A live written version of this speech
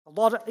A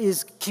lot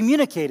is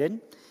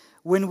communicated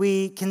when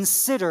we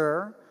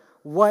consider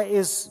what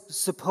is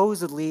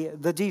supposedly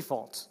the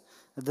default,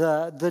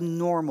 the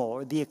normal,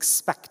 or the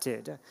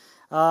expected.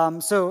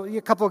 So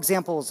a couple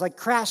examples, like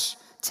crash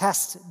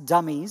test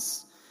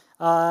dummies.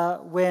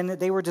 When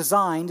they were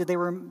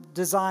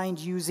designed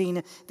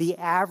using the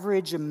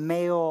average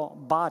male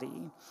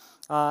body.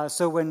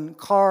 So when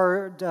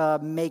car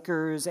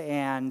makers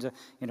and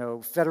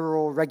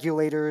federal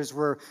regulators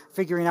were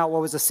figuring out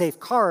what was a safe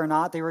car or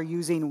not, they were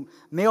using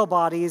male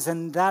bodies,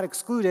 and that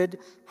excluded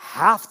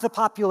half the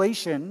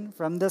population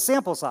from the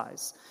sample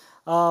size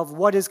of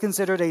what is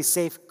considered a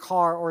safe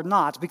car or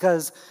not,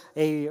 because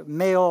a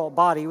male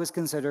body was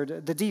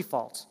considered the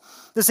default.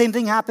 The same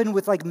thing happened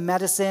with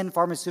medicine,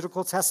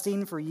 pharmaceutical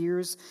testing for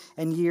years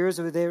and years,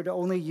 where they would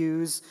only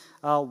use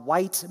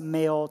white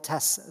male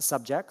test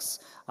subjects,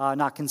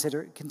 not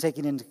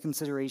taking into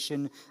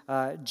consideration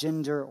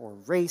gender or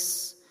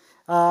race.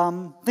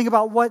 Think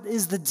about what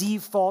is the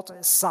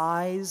default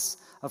size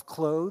of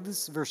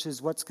clothes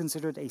versus what's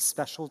considered a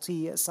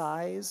specialty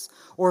size,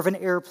 or of an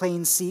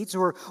airplane seat,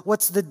 or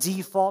what's the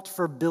default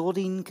for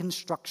building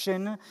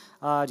construction.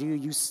 Do you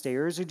use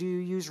stairs or do you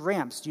use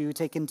ramps? Do you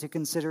take into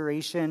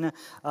consideration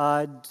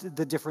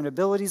the different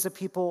abilities of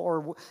people,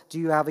 or do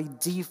you have a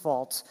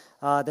default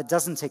that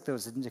doesn't take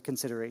those into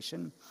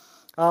consideration?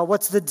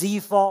 What's the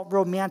default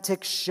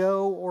romantic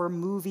show or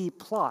movie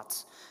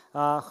plot?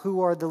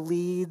 Who are the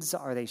leads?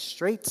 Are they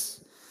straight?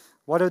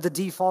 What are the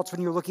defaults when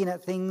you're looking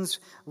at things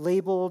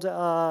labeled,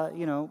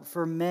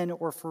 for men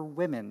or for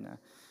women?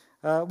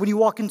 When you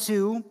walk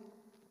into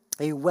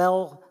a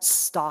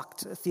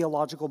well-stocked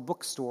theological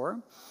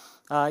bookstore,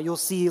 you'll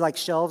see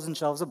shelves and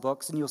shelves of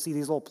books, and you'll see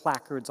these little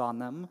placards on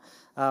them.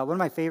 One of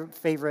my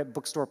favorite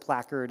bookstore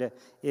placard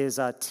is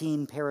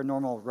Teen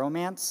Paranormal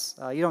Romance.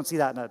 You don't see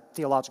that in a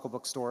theological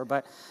bookstore,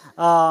 but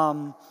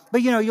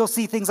you'll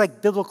see things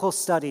like biblical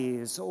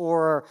studies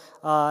or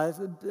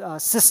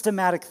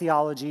systematic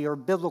theology or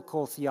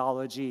biblical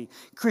theology,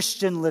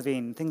 Christian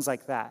living, things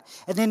like that.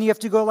 And then you have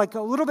to go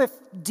a little bit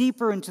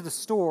deeper into the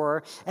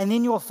store, and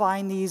then you'll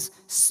find these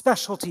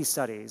specialty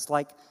studies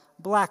like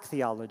Black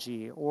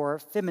theology or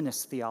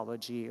Feminist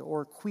theology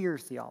or queer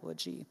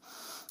theology.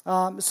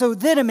 So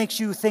then it makes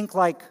you think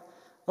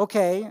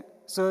okay,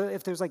 so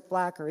if there's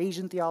Black or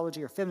Asian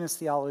theology or Feminist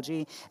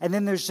theology, and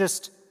then there's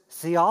just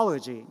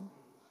theology,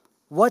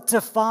 what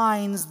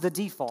defines the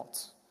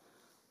default?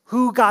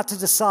 Who got to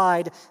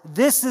decide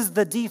this is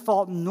the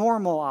default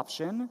normal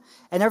option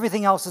and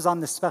everything else is on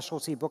the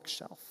specialty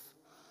bookshelf?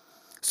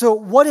 So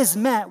what is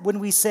meant when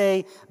we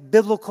say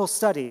biblical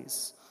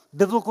studies?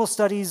 Biblical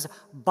studies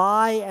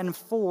by and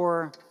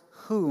for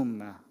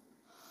whom?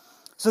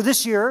 So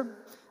this year,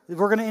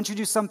 we're going to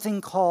introduce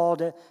something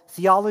called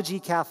Theology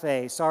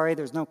Cafe. Sorry,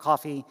 there's no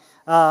coffee.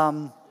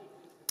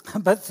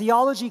 But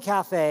Theology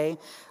Cafe,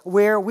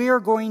 where we are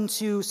going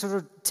to sort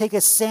of take a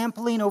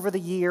sampling over the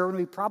year, and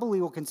we probably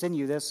will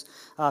continue this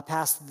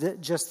past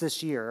just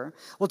this year.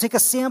 We'll take a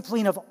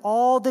sampling of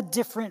all the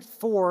different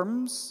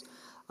forms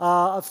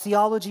of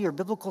theology or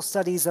biblical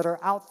studies that are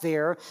out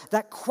there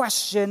that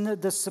question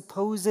the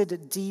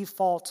supposed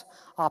default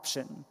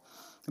option,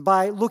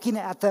 by looking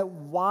at that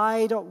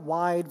wide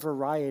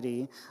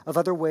variety of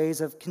other ways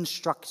of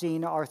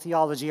constructing our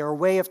theology, our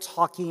way of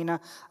talking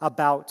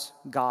about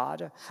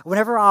God.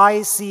 Whenever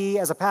I see,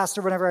 as a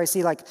pastor,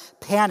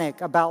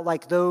 panic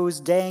about those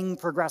dang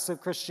progressive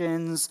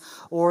Christians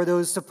or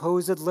those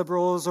supposed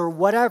liberals or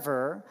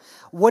whatever,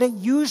 what it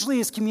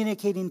usually is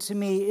communicating to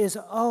me is,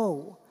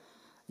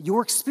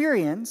 your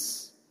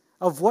experience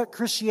of what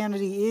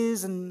Christianity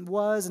is and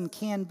was and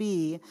can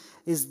be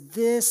is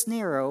this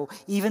narrow,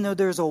 even though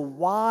there's a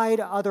wide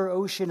other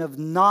ocean of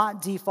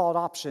not default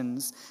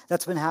options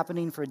that's been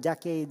happening for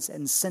decades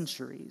and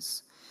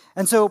centuries.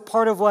 And so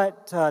part of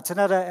what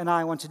Tanetta and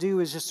I want to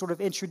do is just sort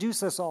of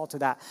introduce us all to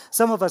that.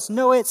 Some of us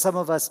know it, some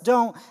of us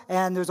don't,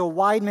 and there's a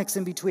wide mix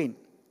in between.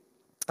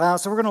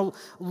 So we're going to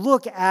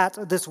look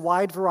at this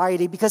wide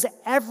variety because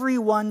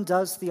everyone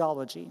does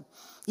theology.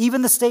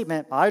 Even the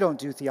statement, I don't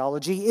do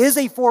theology, is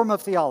a form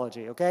of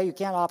theology, okay? You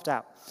can't opt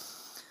out.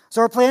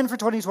 So our plan for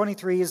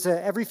 2023 is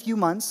to, every few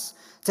months,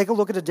 take a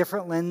look at a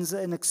different lens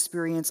and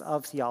experience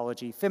of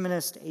theology.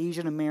 Feminist,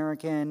 Asian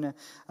American,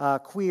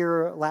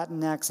 queer,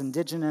 Latinx,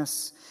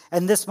 Indigenous.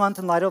 And this month,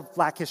 in light of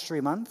Black History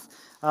Month,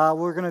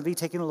 we're going to be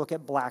taking a look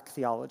at Black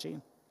theology.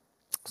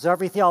 So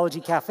every Theology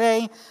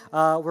Cafe,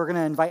 we're going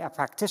to invite a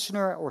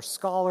practitioner or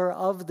scholar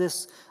of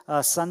this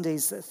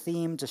Sunday's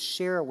theme to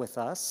share with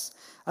us.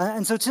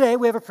 And so today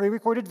we have a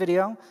pre-recorded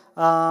video,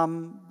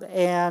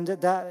 and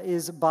that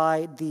is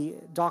by the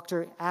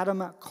Dr.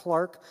 Adam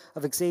Clark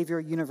of Xavier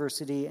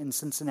University in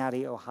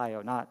Cincinnati,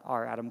 Ohio. Not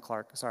our Adam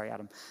Clark. Sorry,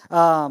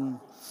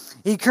 Adam.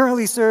 He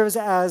currently serves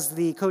as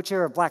the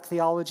co-chair of Black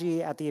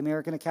Theology at the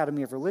American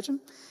Academy of Religion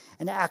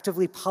and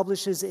actively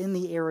publishes in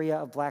the area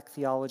of Black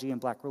theology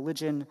and Black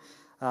religion.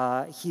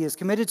 He is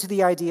committed to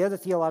the idea that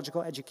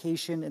theological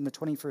education in the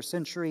 21st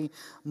century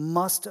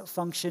must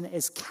function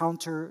as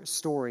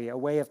counter-story, a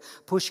way of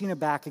pushing it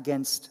back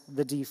against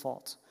the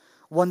default.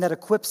 one that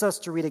equips us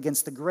to read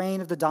against the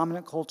grain of the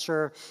dominant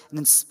culture and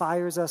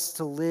inspires us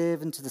to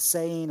live into the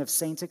saying of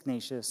St.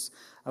 Ignatius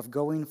of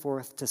going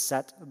forth to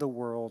set the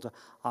world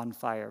on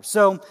fire.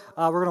 So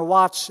we're going to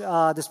watch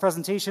this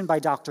presentation by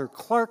Dr.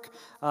 Clark,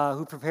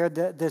 who prepared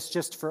this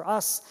just for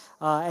us,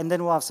 and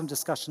then we'll have some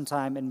discussion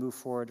time and move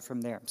forward from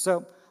there.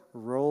 So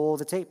roll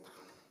the tape.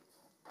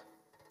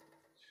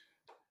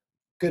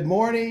 Good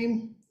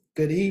morning,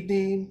 good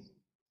evening,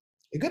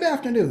 and good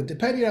afternoon,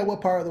 depending on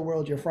what part of the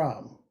world you're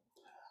from.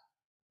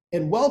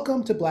 And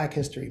welcome to Black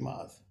History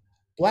Month.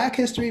 Black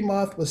History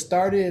Month was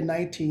started in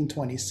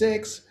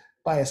 1926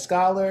 by a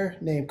scholar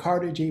named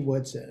Carter G.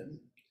 Woodson.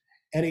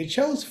 And he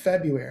chose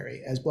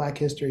February as Black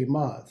History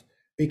Month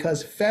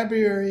because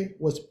February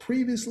was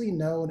previously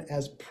known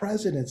as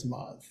President's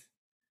Month.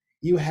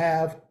 You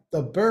have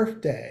the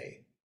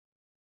birthday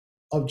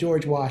of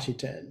George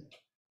Washington,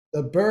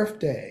 the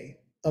birthday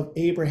of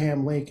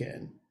Abraham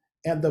Lincoln,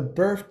 and the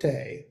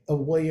birthday of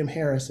William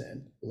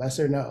Harrison,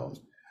 lesser known.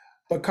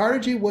 But Carter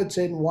G.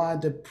 Woodson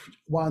wanted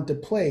to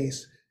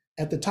place,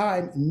 at the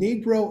time,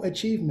 Negro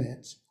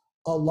achievements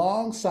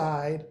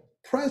alongside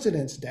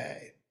President's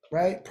Day,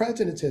 right?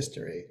 President's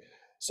history.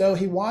 So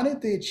he wanted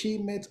the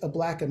achievements of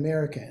Black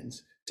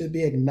Americans to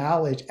be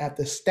acknowledged at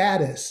the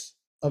status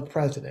of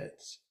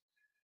presidents.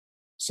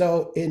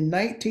 So in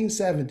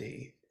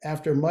 1970,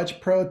 after much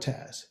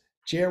protest,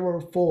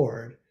 Gerald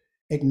Ford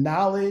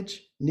acknowledged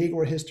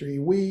Negro History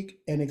Week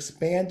and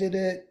expanded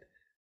it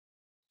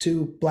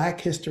to Black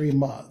History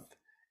Month.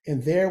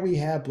 And there we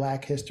have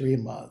Black History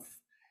Month,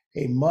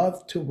 a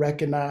month to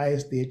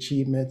recognize the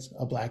achievements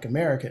of Black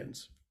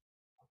Americans.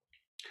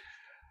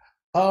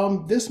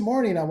 This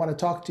morning, I want to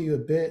talk to you a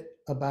bit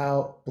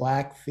about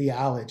Black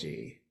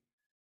theology.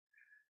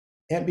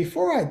 And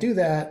before I do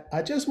that,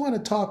 I just want to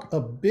talk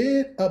a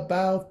bit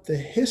about the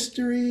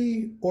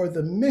history or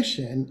the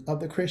mission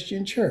of the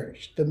Christian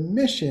church, the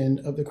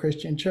mission of the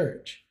Christian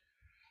church.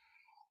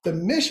 The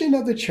mission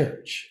of the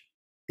church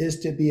is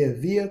to be a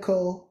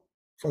vehicle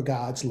for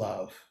God's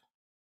love.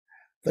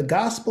 The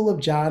Gospel of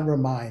John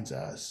reminds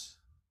us,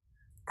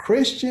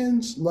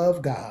 Christians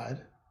love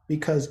God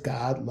because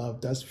God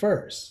loved us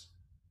first.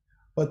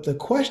 But the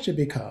question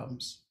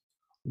becomes,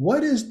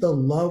 what is the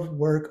love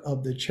work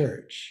of the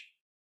church?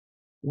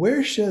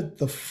 Where should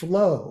the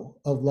flow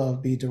of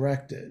love be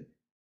directed?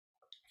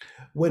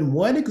 When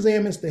one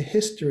examines the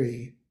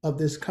history of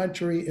this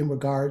country in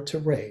regard to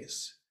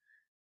race,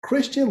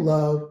 Christian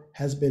love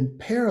has been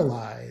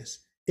paralyzed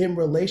in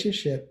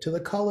relationship to the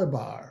color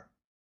bar.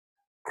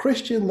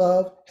 Christian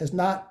love has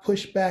not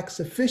pushed back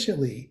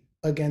sufficiently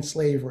against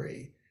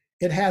slavery.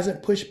 It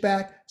hasn't pushed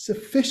back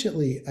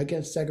sufficiently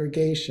against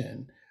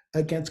segregation,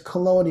 against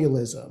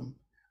colonialism,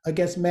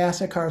 against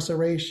mass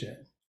incarceration.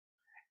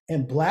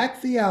 And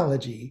Black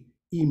theology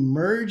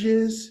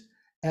emerges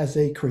as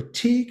a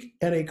critique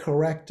and a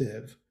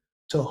corrective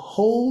to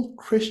hold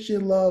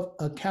Christian love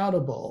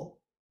accountable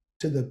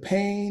to the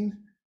pain,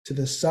 to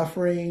the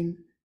suffering,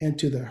 and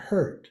to the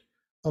hurt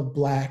of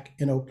Black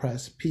and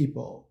oppressed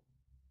people.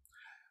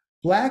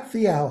 Black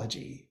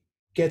theology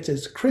gets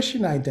its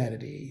Christian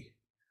identity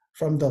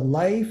from the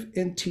life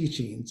and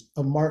teachings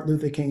of Martin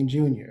Luther King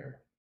Jr.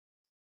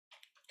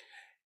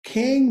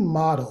 King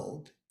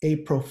modeled a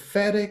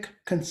prophetic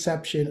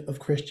conception of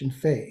Christian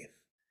faith,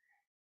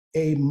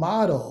 a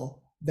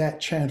model that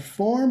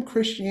transformed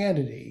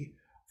Christianity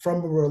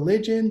from a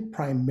religion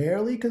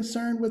primarily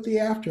concerned with the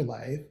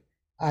afterlife,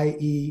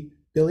 i.e.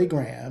 Billy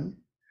Graham,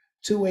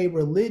 to a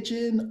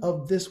religion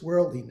of this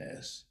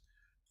worldliness.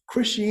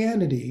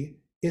 Christianity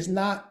is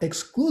not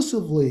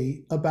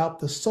exclusively about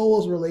the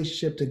soul's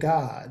relationship to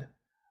God,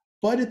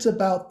 but it's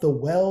about the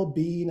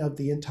well-being of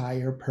the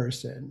entire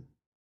person.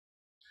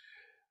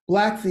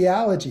 Black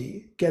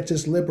theology gets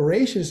its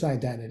liberationist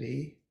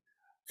identity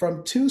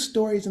from two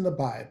stories in the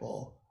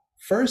Bible.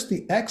 First,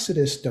 the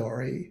Exodus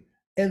story,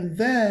 and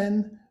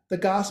then the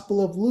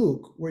Gospel of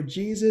Luke, where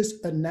Jesus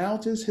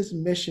announces his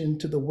mission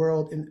to the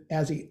world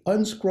as he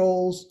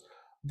unscrolls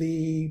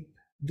the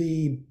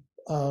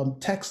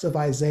text of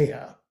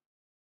Isaiah.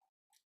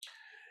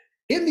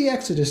 In the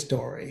Exodus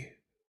story,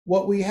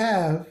 what we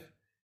have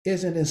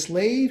is an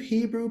enslaved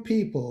Hebrew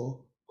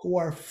people who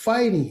are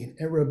fighting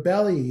and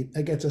rebelling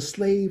against a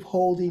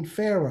slave-holding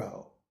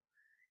Pharaoh.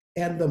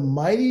 And the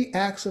mighty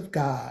acts of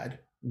God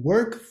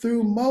work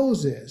through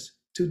Moses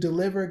to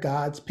deliver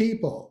God's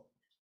people.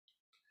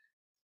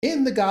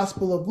 In the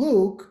Gospel of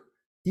Luke,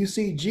 you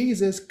see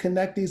Jesus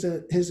connect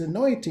his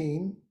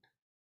anointing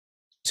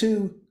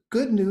to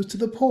good news to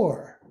the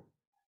poor,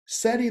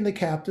 setting the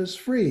captives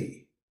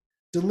free,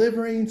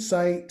 delivering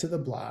sight to the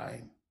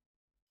blind.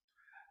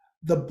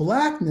 The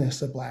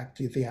Blackness of Black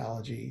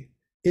theology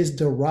is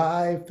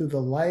derived through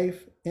the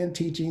life and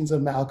teachings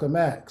of Malcolm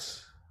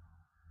X.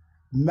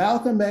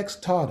 Malcolm X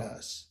taught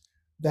us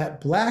that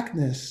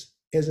Blackness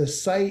is a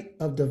site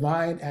of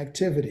divine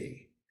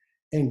activity,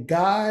 and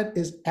God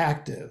is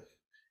active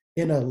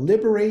in a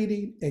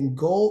liberating and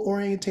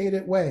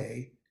goal-oriented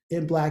way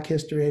in Black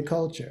history and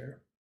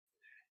culture.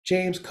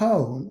 James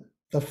Cone,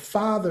 the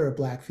father of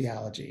Black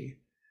theology,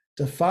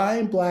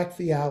 define Black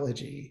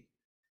theology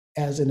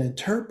as an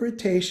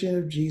interpretation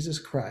of Jesus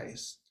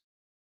Christ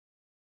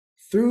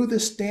through the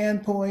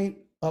standpoint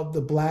of the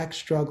Black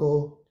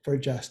struggle for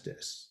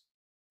justice.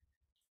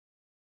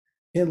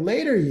 In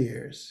later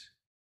years,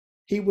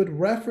 he would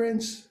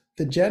reference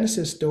the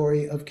Genesis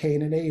story of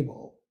Cain and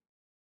Abel.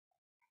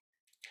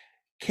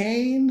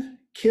 Cain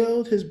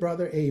killed his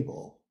brother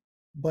Abel,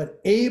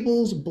 but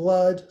Abel's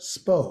blood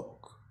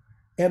spoke.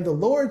 And the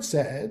Lord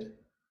said,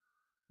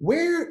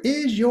 "Where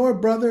is your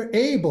brother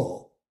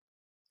Abel?"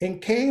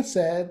 And Cain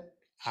said,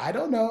 "I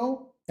don't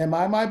know. Am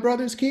I my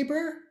brother's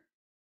keeper?"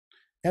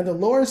 And the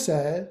Lord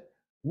said,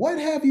 "What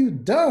have you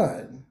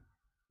done?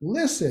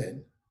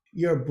 Listen,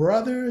 your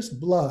brother's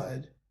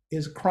blood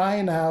is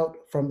crying out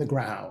from the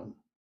ground."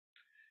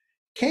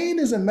 Cain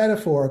is a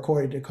metaphor,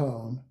 according to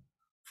Cone,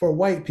 for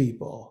white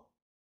people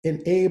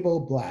and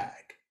Abel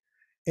Black.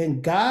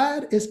 And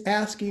God is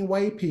asking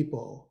white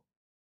people,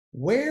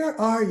 where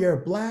are your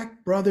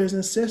Black brothers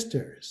and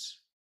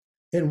sisters?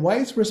 And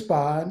whites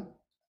respond,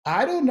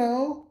 "I don't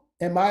know.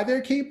 Am I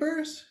their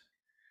keepers?"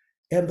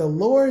 And the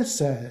Lord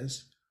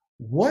says,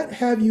 "What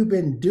have you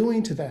been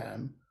doing to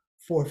them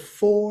for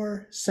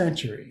 4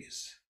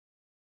 centuries?"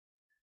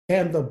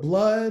 And the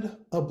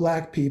blood of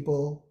Black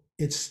people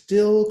is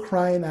still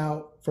crying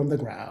out from the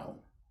ground.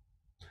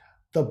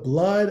 The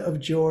blood of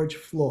George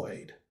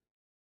Floyd,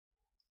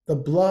 the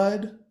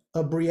blood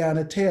of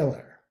Breonna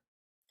Taylor,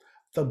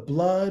 the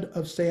blood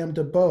of Sam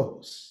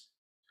DuBose,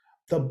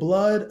 the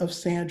blood of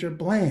Sandra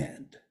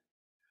Bland,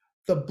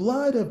 the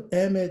blood of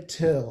Emmett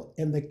Till,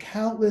 and the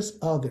countless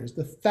others,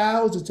 the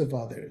thousands of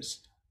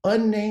others,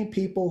 unnamed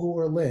people who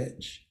were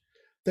lynched,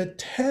 the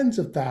tens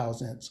of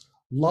thousands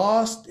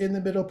lost in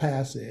the Middle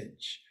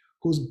Passage,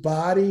 whose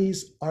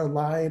bodies are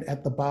lying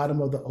at the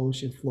bottom of the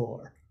ocean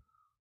floor.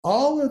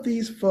 All of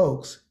these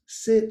folks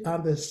sit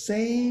on the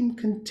same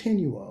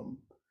continuum,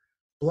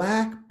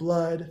 Black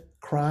blood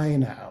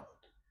crying out.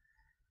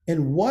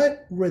 And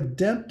what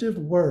redemptive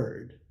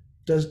word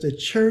does the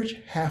church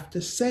have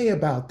to say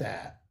about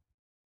that?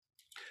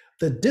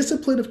 The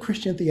discipline of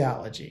Christian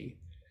theology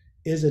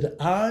is an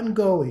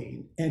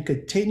ongoing and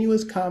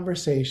continuous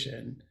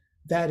conversation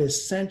that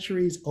is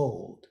centuries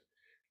old.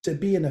 To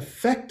be an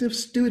effective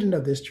student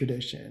of this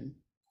tradition,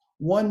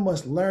 one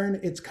must learn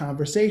its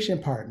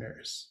conversation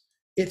partners,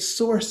 its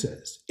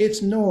sources,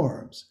 its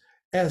norms,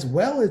 as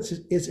well as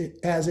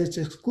its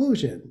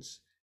exclusions,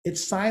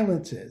 its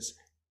silences,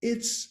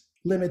 its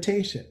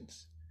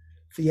limitations.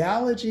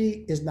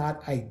 Theology is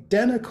not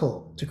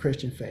identical to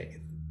Christian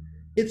faith.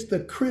 It's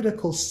the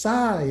critical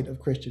side of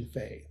Christian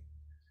faith.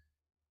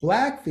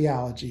 Black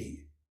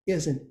theology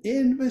is an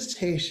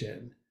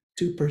invitation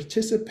to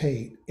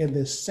participate in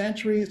this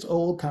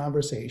centuries-old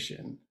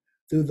conversation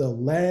through the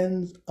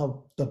lens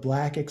of the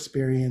Black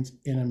experience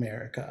in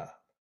America.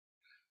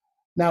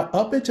 Now,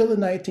 up until the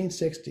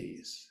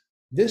 1960s,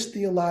 this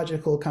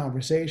theological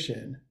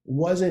conversation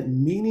wasn't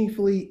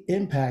meaningfully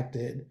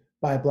impacted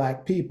by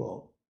Black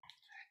people.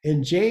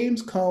 And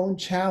James Cone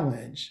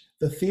challenged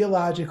the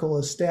theological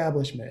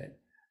establishment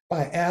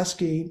by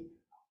asking,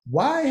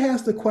 why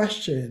has the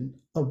question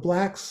of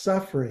Black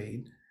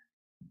suffering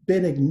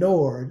been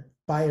ignored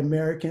by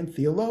American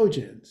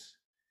theologians?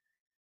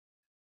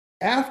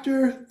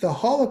 After the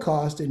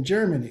Holocaust in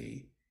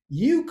Germany,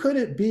 you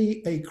couldn't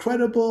be a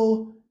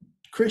credible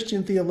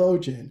Christian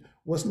theologian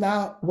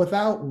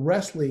without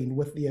wrestling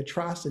with the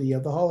atrocity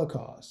of the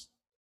Holocaust.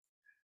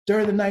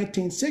 During the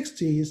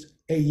 1960s,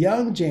 a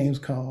young James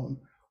Cone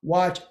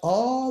watched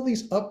all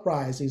these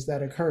uprisings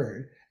that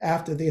occurred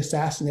after the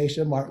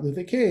assassination of Martin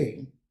Luther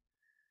King.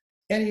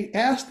 And he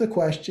asked the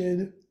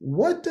question,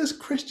 what does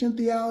Christian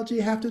theology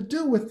have to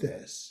do with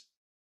this?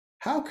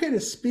 How can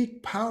it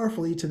speak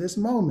powerfully to this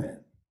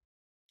moment?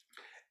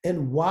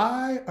 And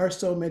why are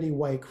so many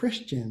white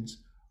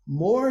Christians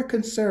more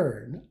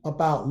concerned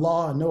about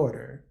law and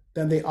order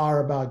than they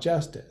are about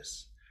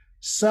justice?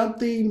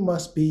 Something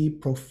must be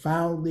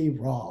profoundly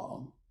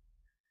wrong.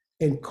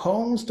 And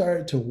Cone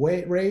started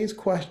to raise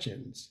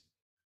questions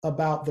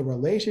about the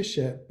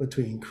relationship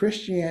between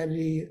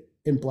Christianity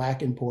and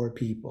Black and poor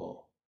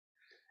people.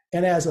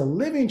 And as a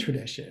living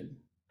tradition,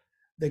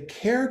 the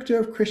character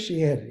of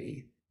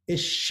Christianity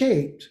is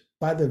shaped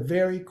by the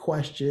very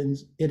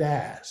questions it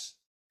asks.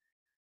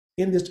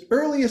 In this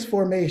earliest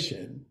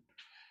formation,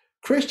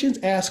 Christians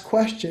ask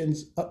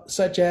questions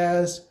such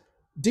as,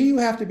 do you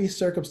have to be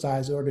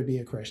circumcised in order to be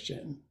a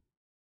Christian?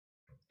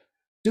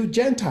 Do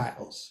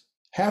Gentiles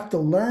have to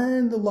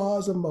learn the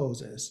laws of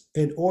Moses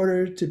in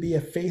order to be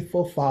a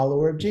faithful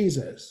follower of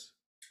Jesus?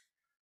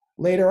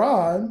 Later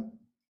on,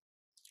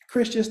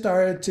 Christians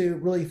started to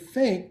really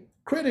think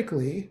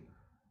critically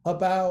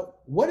about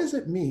what does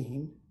it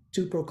mean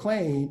to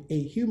proclaim a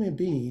human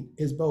being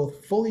is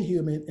both fully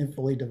human and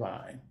fully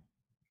divine?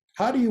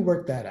 How do you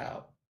work that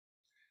out?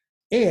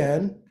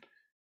 And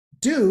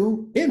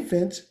do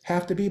infants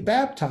have to be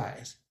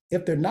baptized?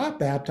 If they're not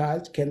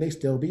baptized, can they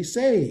still be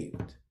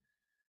saved?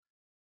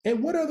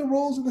 And what are the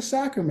roles of the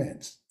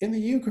sacraments in the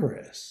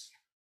Eucharist?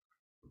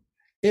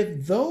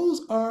 If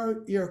those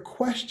are your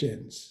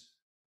questions,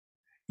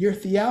 your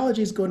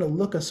theology is going to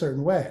look a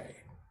certain way,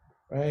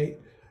 right?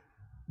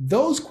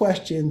 Those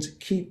questions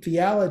keep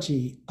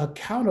theology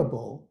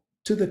accountable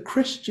to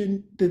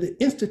the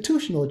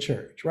institutional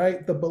church,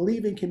 right? The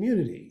believing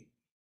community.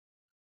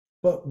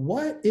 But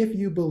what if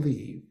you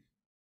believe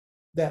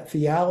that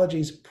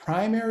theology's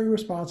primary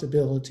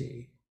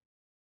responsibility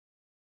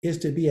is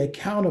to be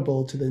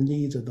accountable to the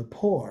needs of the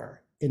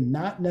poor and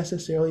not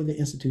necessarily the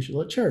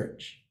institutional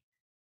church?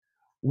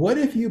 What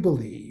if you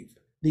believe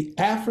the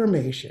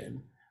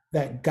affirmation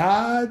that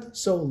God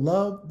so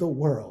loved the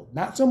world,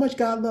 not so much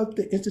God loved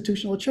the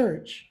institutional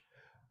church,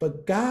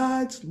 but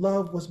God's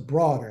love was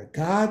broader.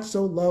 God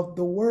so loved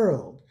the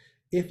world.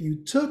 If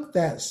you took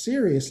that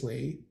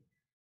seriously,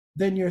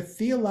 then your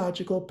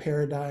theological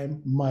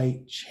paradigm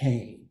might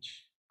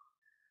change.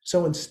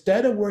 So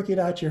instead of working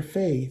out your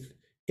faith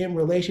in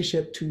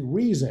relationship to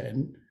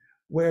reason,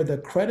 where the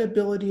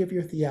credibility of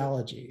your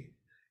theology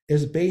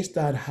is based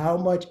on how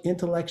much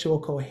intellectual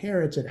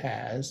coherence it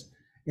has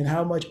and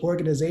how much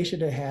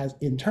organization it has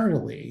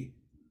internally,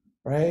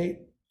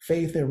 right?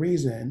 Faith and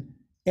reason,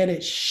 and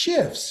it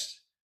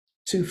shifts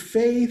to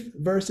faith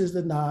versus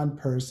the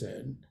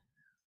non-person,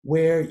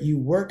 where you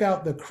work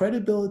out the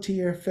credibility of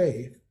your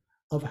faith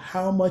of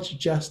how much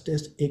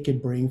justice it can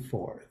bring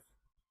forth.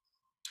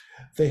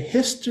 The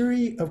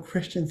history of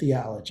Christian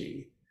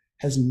theology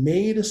has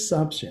made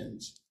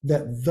assumptions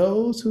that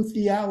those who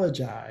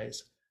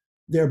theologize,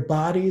 their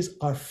bodies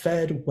are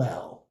fed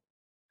well.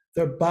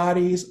 Their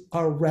bodies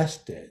are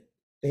rested.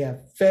 They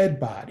have fed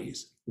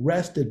bodies,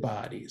 rested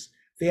bodies.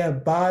 They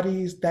have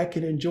bodies that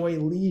can enjoy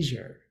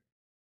leisure.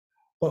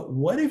 But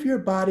what if your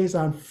body's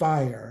on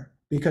fire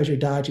because you're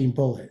dodging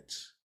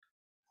bullets?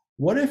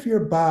 What if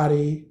your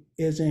body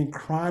is in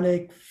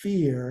chronic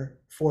fear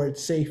for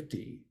its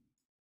safety?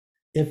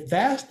 If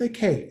that's the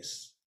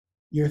case,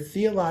 your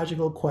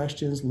theological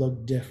questions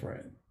look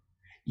different.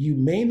 You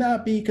may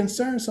not be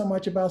concerned so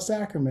much about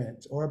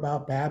sacraments or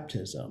about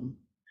baptism.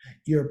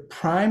 Your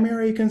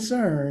primary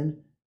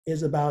concern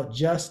is about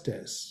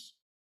justice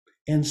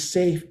and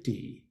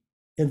safety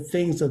and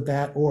things of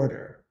that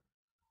order.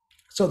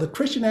 So the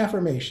Christian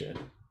affirmation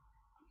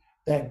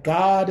that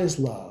God is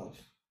love,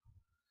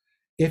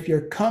 if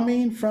you're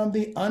coming from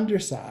the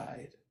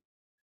underside,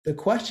 the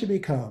question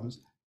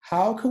becomes,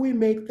 how can we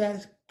make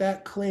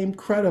that claim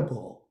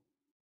credible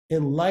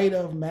in light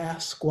of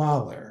mass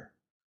squalor,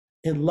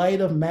 in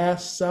light of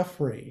mass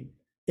suffering,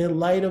 in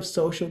light of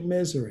social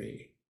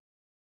misery?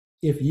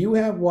 If you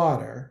have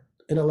water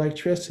and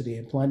electricity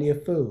and plenty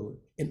of food,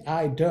 and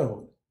I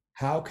don't,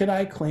 how can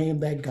I claim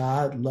that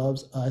God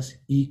loves us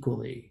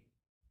equally?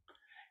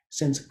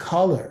 Since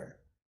color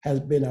has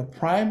been a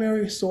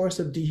primary source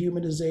of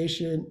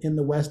dehumanization in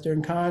the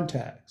Western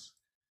context,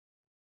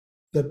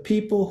 the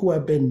people who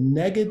have been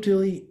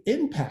negatively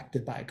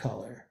impacted by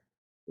color,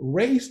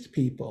 race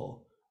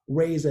people,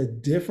 raise a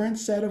different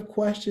set of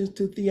questions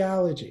to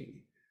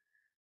theology.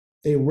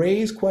 They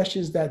raise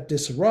questions that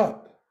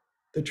disrupt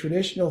the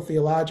traditional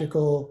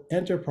theological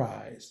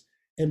enterprise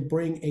and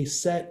bring a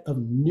set of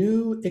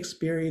new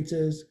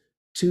experiences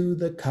to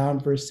the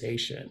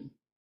conversation.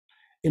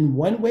 And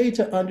one way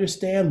to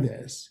understand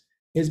this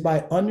is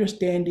by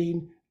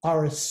understanding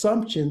our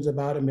assumptions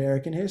about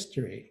American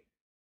history.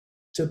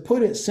 To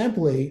put it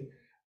simply,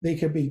 there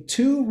could be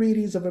two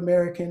readings of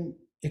American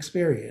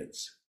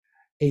experience,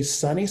 a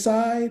sunny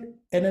side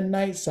and a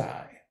night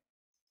side.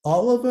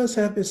 All of us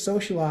have been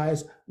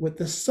socialized with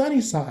the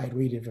sunny side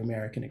reading of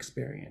American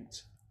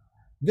experience.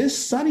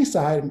 This sunny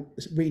side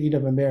reading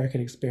of American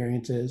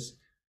experiences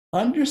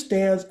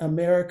understands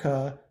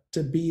America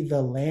to be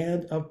the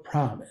land of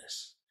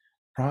promise.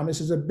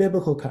 Promise is a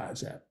biblical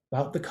concept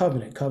about the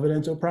covenant,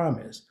 covenantal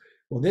promise.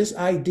 Well, this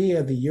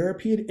idea, the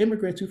European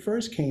immigrants who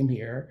first came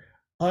here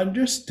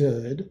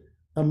understood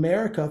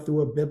America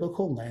through a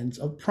biblical lens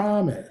of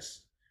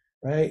promise,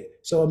 right?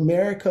 So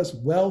America's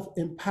wealth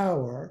and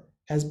power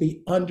has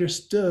been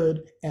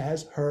understood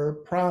as her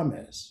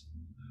promise.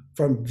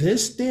 From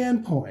this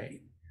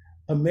standpoint,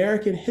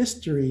 American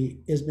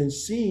history has been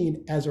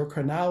seen as a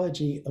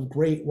chronology of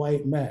great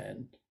white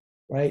men,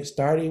 right?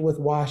 Starting with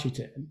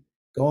Washington,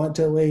 going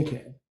to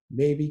Lincoln,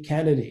 maybe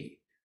Kennedy,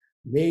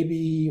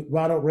 maybe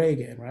Ronald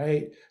Reagan,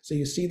 right? So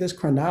you see this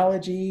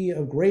chronology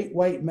of great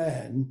white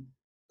men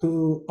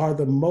who are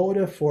the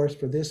motive force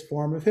for this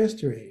form of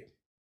history.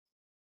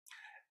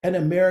 An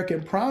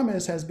American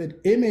promise has been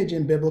imaged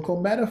in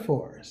biblical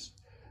metaphors.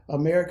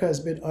 America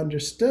has been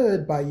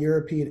understood by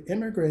European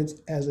immigrants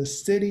as a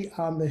city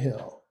on the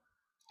hill,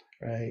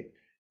 right?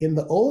 In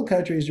the old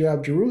countries, you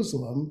have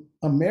Jerusalem.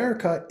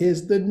 America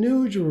is the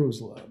new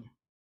Jerusalem,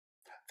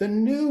 the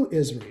new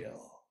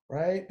Israel,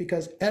 right?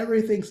 Because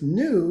everything's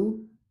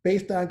new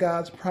based on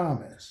God's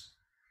promise.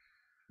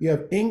 You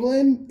have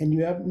England and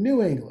you have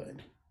New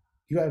England.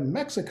 You have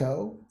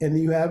Mexico and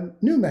you have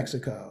New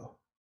Mexico,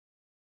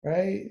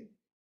 right?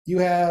 You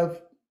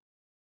have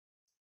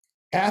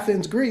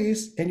Athens,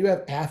 Greece, and you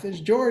have Athens,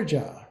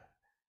 Georgia.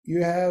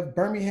 You have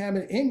Birmingham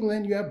in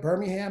England, you have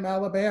Birmingham,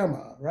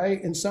 Alabama,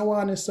 right? And so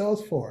on and so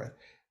forth.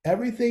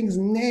 Everything's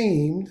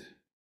named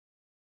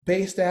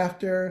based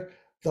after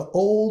the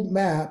old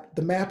map,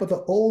 the map of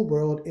the old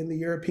world in the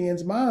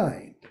European's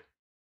mind.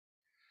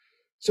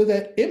 So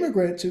that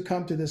immigrants who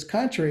come to this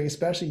country,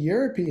 especially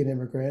European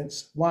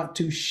immigrants, want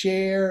to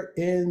share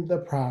in the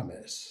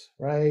promise,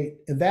 right?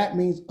 And that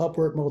means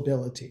upward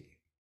mobility.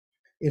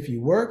 If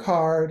you work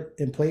hard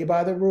and play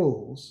by the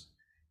rules,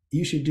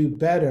 you should do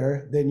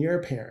better than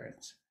your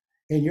parents,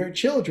 and your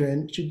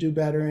children should do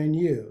better than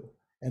you.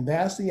 And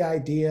that's the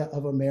idea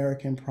of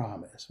American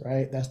promise,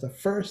 right? That's the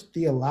first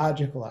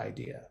theological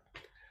idea.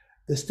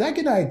 The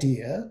second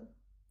idea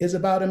is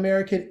about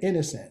American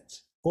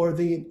innocence, or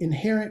the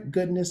inherent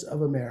goodness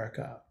of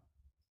America.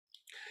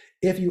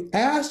 If you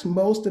ask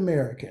most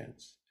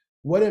Americans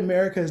what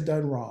America has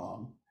done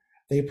wrong,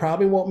 they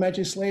probably won't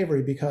mention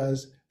slavery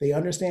because they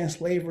understand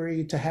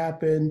slavery to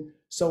happen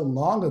so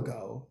long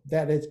ago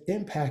that its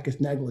impact is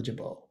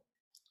negligible.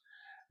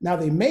 Now,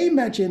 they may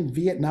mention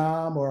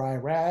Vietnam or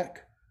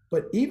Iraq,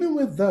 but even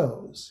with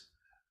those,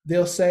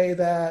 they'll say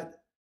that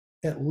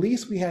at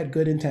least we had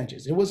good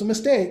intentions. It was a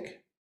mistake,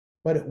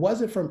 but it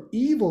wasn't from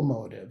evil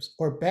motives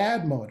or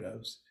bad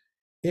motives.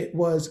 It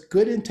was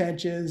good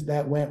intentions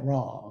that went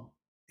wrong.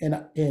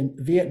 In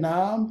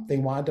Vietnam, they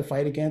wanted to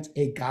fight against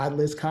a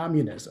godless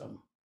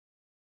communism.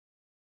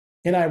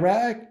 In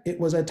Iraq, it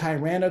was a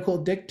tyrannical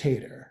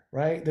dictator,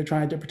 right? They're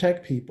trying to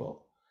protect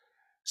people.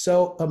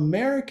 So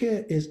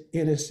America is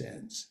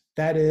innocence.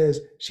 That is,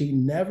 she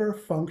never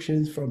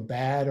functions from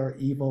bad or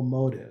evil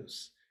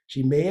motives.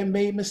 She may have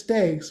made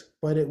mistakes,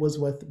 but it was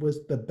what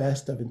was the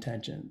best of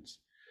intentions.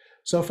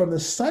 So from the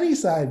sunny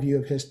side view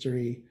of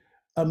history,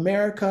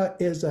 America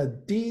is a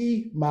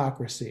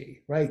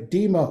democracy, right?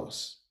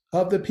 Demos,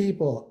 of the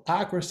people,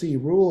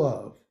 ocracy, rule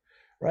of,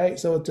 right?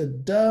 So it's a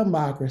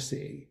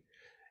democracy,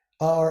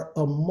 or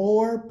a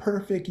more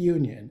perfect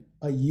union,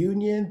 a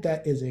union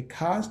that is a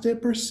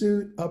constant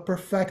pursuit of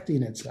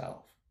perfecting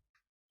itself.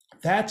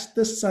 That's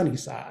the sunny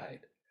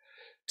side.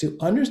 To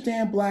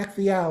understand Black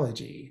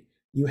theology,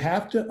 you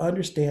have to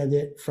understand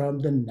it from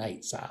the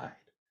night side.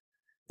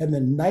 And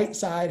the night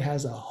side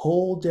has a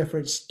whole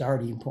different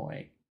starting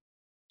point.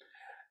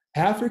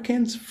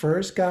 Africans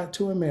first got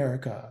to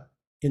America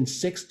in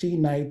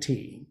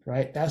 1619,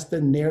 right? That's the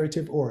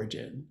narrative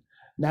origin.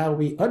 Now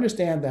we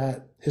understand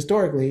that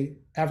historically,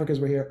 Africans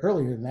were here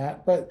earlier than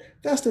that, but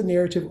that's the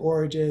narrative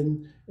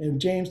origin in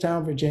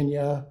Jamestown,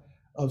 Virginia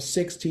of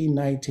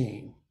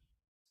 1619.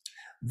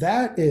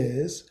 That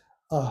is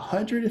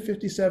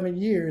 157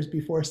 years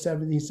before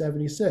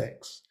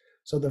 1776.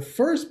 So the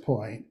first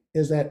point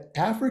is that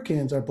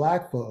Africans or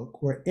Black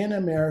folk were in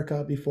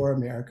America before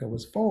America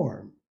was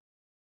formed.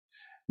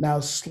 Now,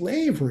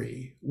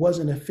 slavery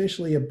wasn't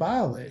officially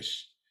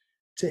abolished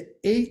to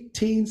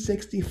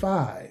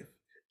 1865,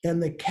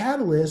 and the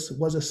catalyst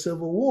was a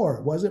civil war.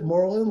 It wasn't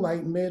moral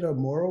enlightenment or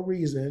moral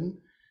reason.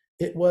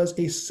 It was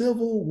a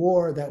civil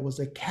war that was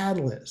a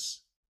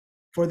catalyst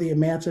for the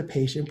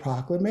Emancipation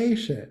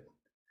Proclamation.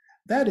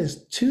 That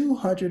is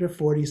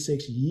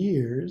 246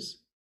 years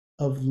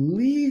of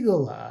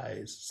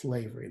legalized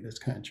slavery in this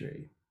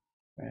country,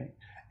 right?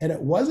 And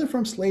it wasn't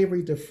from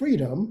slavery to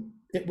freedom,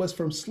 it was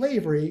from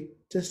slavery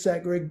to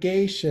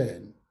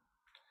segregation.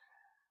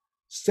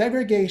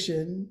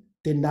 Segregation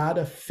did not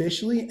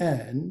officially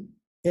end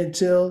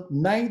until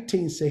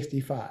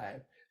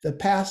 1965, the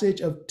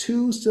passage of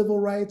 2 Civil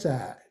Rights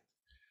Acts.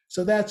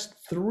 So that's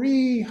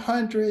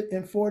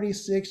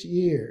 346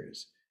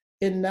 years.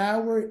 And now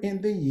we're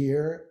in the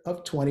year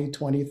of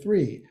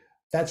 2023.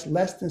 That's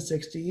less than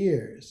 60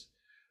 years.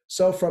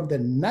 So from the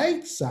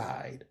night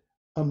side,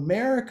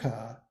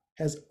 America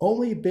has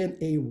only been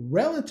a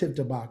relative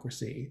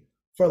democracy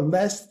for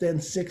less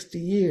than 60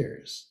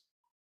 years.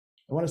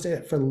 I want to say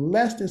that for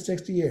less than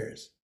 60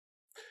 years.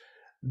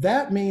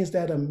 That means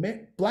that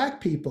Black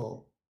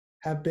people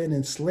have been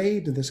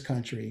enslaved in this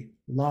country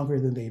longer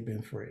than they've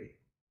been free.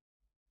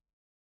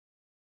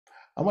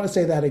 I want to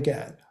say that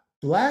again.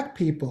 Black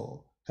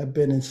people have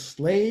been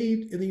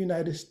enslaved in the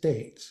United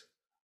States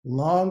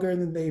longer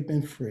than they've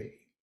been free.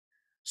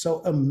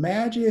 So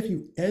imagine if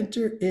you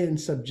enter in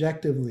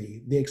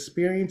subjectively the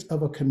experience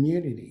of a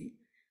community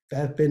that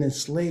have been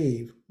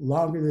enslaved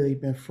longer than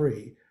they've been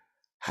free.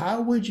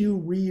 How would you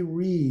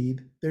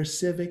reread their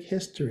civic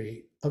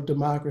history of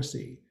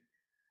democracy?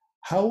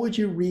 How would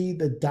you read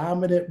the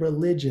dominant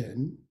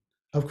religion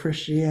of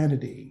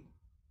Christianity,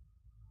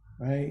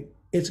 right?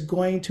 It's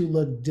going to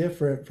look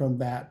different from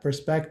that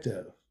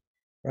perspective,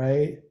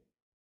 right?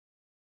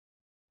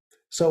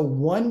 So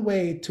one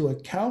way to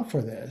account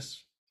for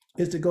this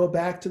is to go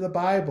back to the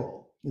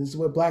Bible. This is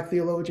what Black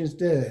theologians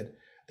did.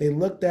 They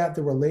looked at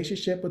the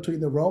relationship between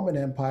the Roman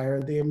Empire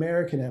and the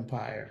American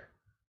Empire.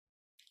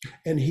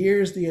 And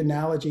here's the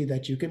analogy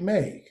that you can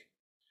make.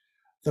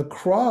 The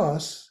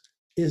cross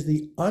is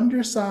the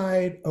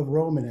underside of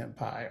Roman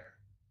Empire,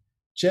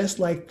 just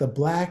like the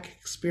Black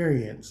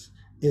experience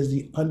is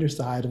the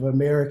underside of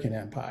American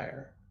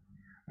Empire,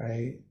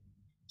 right?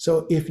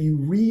 So if you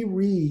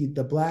reread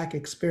the Black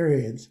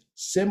experience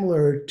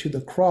similar to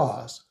the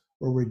cross,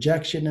 where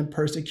rejection and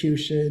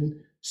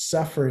persecution,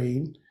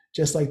 suffering,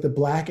 just like the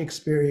Black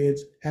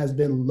experience has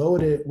been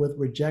loaded with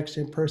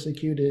rejection,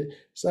 persecuted,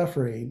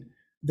 suffering,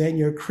 then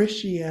your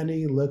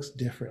Christianity looks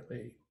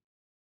differently.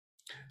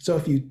 So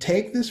if you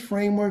take this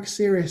framework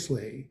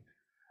seriously,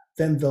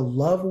 then the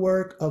love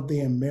work of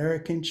the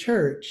American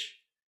church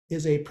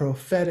is a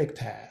prophetic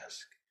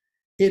task.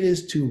 It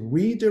is to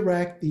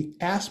redirect the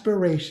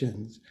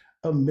aspirations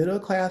of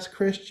middle-class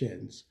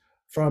Christians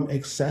from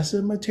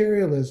excessive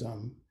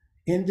materialism,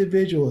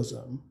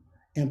 individualism,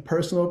 and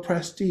personal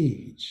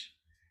prestige,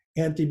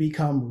 and to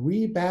become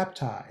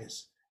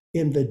rebaptized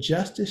in the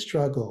justice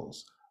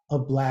struggles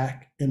of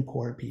Black and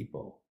poor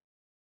people.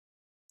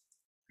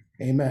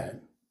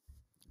 Amen.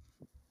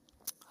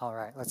 All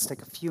right, let's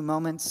take a few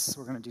moments.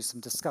 We're going to do some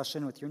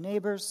discussion with your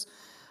neighbors.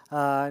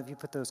 If you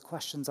put those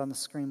questions on the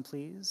screen,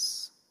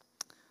 please.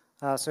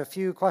 So a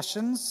few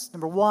questions.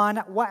 Number one,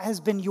 what has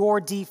been your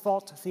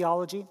default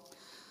theology?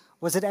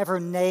 Was it ever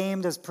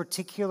named as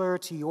particular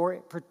to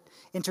your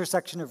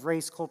intersection of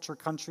race, culture,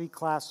 country,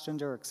 class,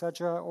 gender,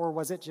 etc., or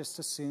was it just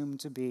assumed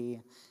to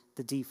be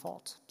the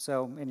default?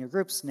 So in your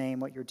groups, name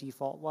what your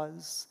default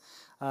was.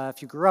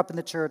 If you grew up in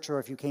the church or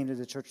if you came to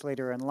the church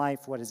later in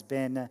life, what has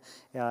been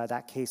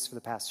that case for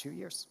the past few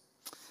years?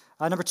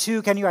 Number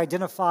two, can you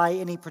identify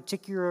any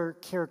particular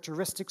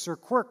characteristics or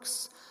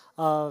quirks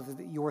of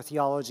your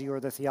theology or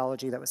the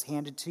theology that was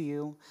handed to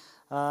you?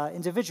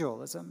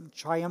 Individualism,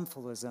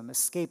 triumphalism,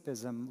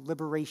 escapism,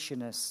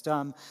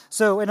 liberationist.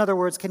 So in other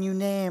words, can you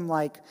name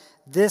like,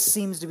 this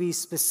seems to be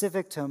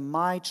specific to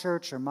my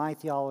church or my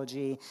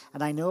theology,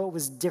 and I know it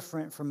was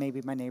different from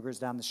maybe my neighbors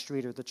down the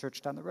street or the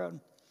church down the road?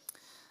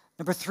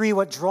 Number three,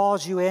 what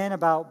draws you in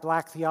about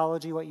Black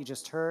theology, what you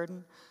just heard?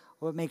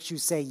 What makes you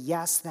say,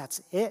 yes,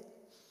 that's it?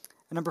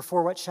 And number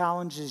four, what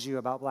challenges you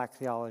about Black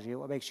theology?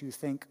 What makes you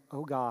think,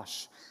 oh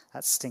gosh,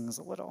 that stings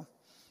a little?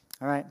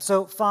 All right,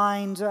 so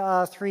find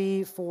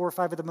 3, 4,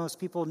 5 of the most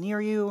people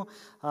near you,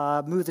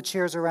 move the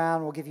chairs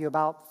around. We'll give you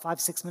about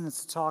 5-6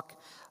 minutes to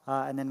talk,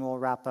 and then we'll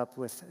wrap up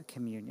with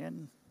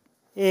communion.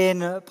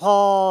 In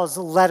Paul's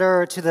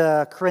letter to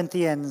the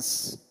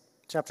Corinthians,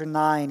 chapter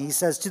 9, he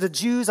says, to the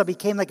Jews I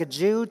became like a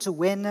Jew to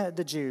win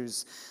the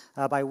Jews.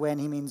 By win,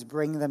 he means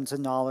bring them to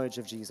knowledge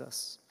of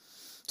Jesus.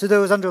 To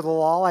those under the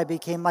law, I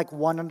became like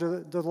one under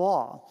the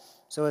law,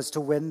 so as to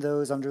win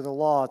those under the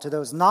law. To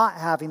those not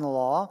having the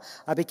law,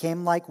 I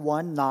became like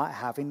one not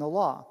having the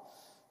law,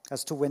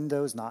 as to win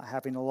those not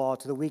having the law.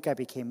 To the weak, I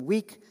became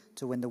weak,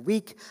 to win the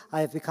weak.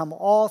 I have become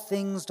all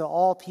things to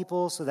all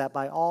people, so that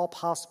by all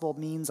possible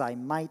means I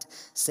might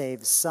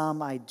save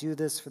some. I do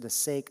this for the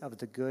sake of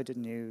the good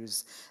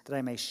news, that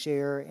I may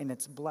share in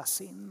its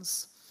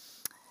blessings.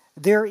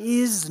 There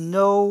is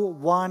no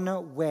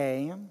one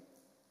way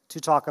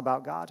to talk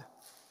about God.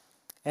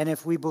 And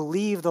if we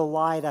believe the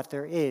lie that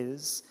there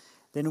is,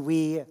 then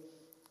we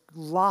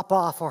lop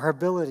off our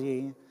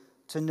ability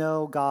to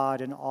know God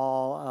in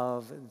all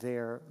of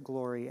their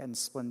glory and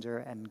splendor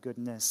and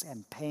goodness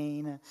and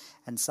pain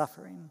and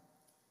suffering.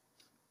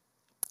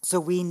 So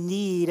we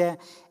need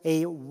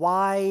a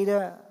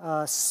wide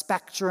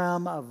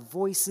spectrum of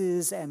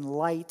voices and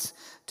light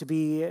to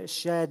be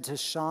shed to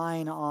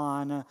shine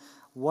on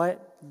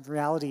what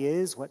reality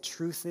is, what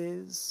truth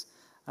is,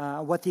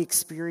 what the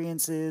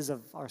experience is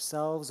of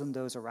ourselves and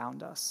those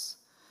around us.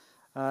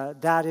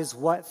 That is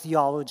what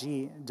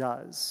theology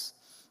does.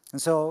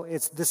 And so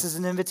this is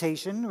an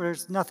invitation.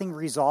 There's nothing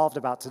resolved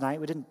about tonight.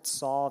 We didn't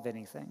solve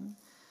anything.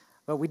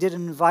 But we did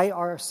invite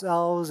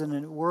ourselves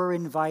and we're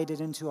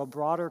invited into a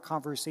broader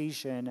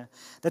conversation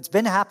that's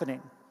been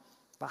happening.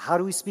 But how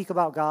do we speak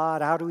about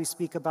God? How do we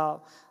speak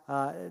about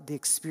the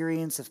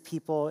experience of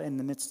people in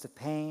the midst of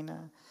pain?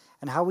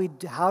 And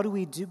how do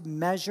we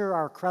measure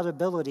our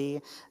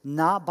credibility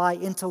not by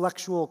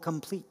intellectual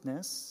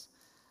completeness,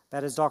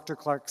 that as Dr.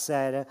 Clark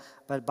said,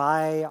 but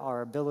by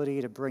our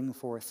ability to bring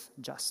forth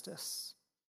justice.